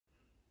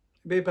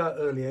It'd be about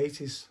early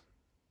 80s.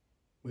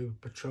 We were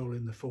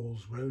patrolling the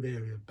Falls Road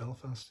area of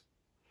Belfast.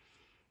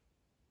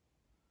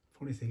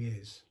 Funny thing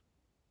is,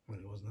 well,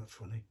 it wasn't that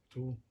funny at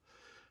all.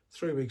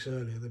 3 weeks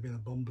earlier, there'd been a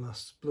bomb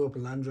blast, blew up a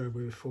Land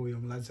Rover with 4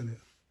 young lads in it,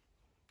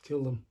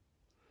 killed them.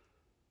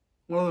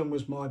 One of them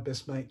was my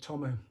best mate,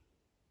 Tomo.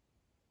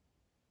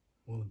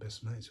 All the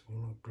best mates, we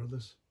were like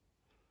brothers.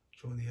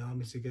 Joined the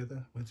army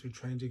together, went through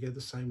training together,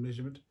 same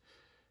regiment.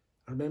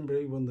 I remember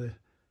he won the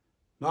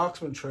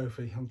Marksman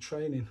Trophy on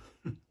training.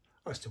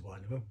 I used to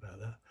wind him up about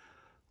that.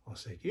 I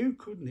said, you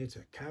couldn't hit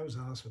a cow's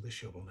arse with a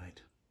shovel,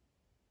 mate.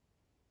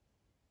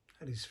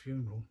 At his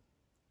funeral,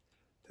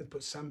 they'd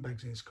put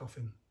sandbags in his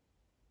coffin.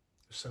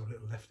 There's so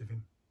little left of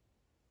him.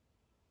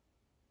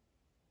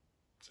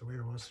 So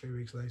here I was 3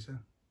 weeks later,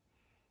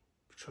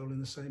 patrolling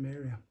the same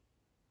area.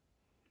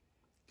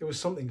 There was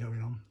something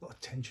going on, a lot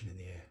of tension in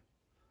the air.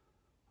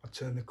 I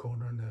turned the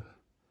corner and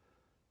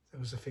there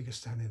was a figure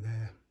standing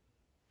there,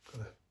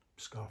 got a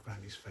scarf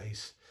around his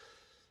face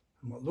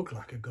and what looked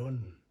like a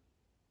gun.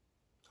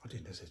 I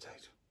didn't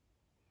hesitate.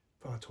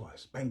 Fired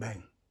twice, bang,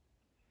 bang.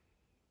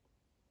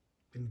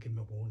 Didn't give him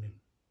a warning.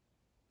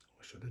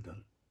 I should have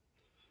done,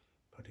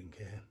 but I didn't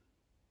care.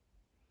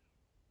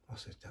 I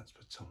said, that's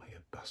for Tommy, you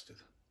bastard.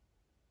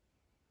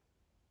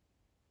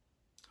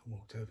 I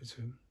walked over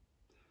to him,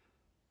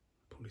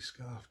 pulled his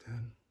scarf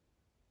down.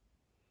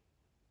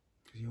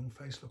 His young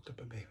face looked up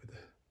at me with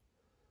a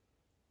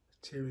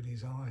tear in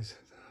his eyes.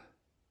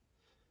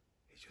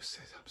 He just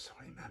said, I'm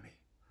sorry, Mammy.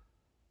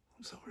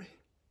 I'm sorry.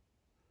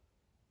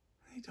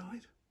 And he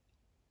died.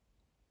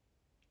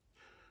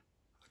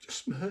 I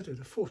just murdered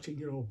a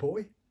 14-year-old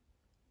boy.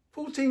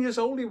 14 years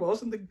old he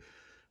was, and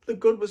the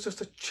gun was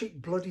just a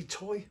cheap, bloody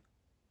toy.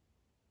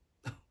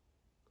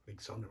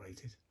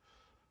 Exonerated.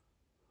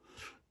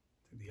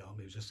 I think the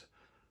army was just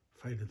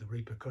afraid of the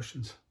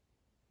repercussions.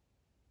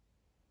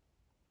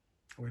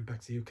 I went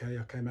back to the UK,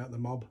 I came out of the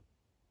mob,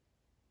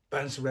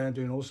 bounced around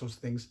doing all sorts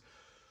of things.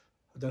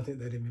 I don't think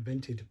they'd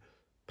invented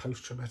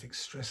post-traumatic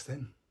stress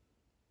then.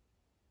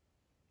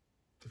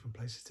 Different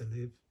places to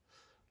live.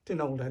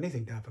 Didn't hold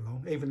anything down for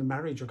long. Even the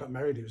marriage, I got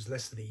married, it was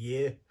less than a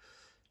year.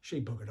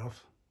 She buggered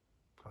off.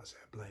 Can't say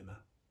I blame her.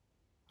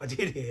 I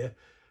did hear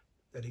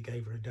that he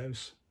gave her a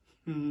dose.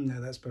 Now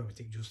that's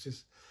poetic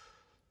justice.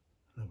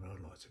 I know what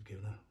I'd like to have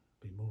given her.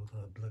 Be more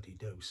than a bloody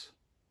dose.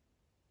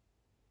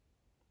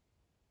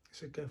 He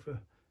said, go for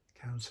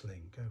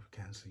counselling,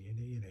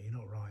 you know, you're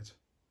not right.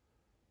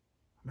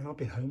 I mean, I've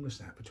been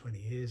homeless now for 20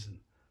 years and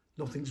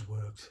nothing's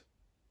worked.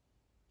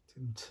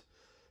 Didn't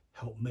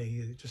help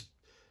me, it just,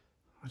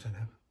 I don't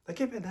know. They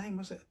gave it a name,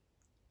 was it?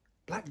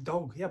 Black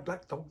Dog, yeah,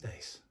 Black Dog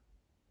Days.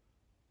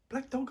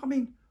 Black Dog, I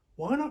mean,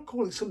 why not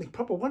call it something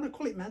proper? Why not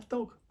call it Mad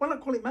Dog? Why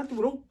not call it Mad Dog?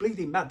 We're all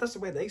bleeding mad, that's the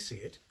way they see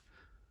it.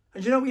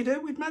 And you know what you do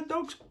with mad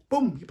dogs?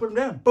 Boom, you put them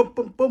down, boom,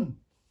 boom, boom.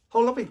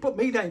 Whole lot of you put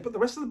me down, you put the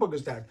rest of the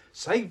buggers down.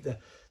 Save the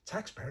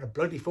taxpayer a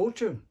bloody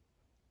fortune.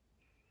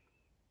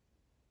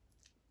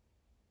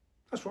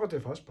 That's what I'd do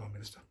if I was Prime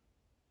Minister.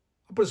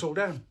 I'd put us all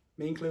down,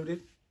 me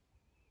included.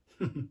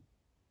 Got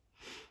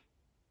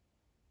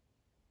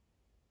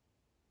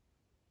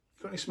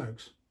any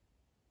smokes?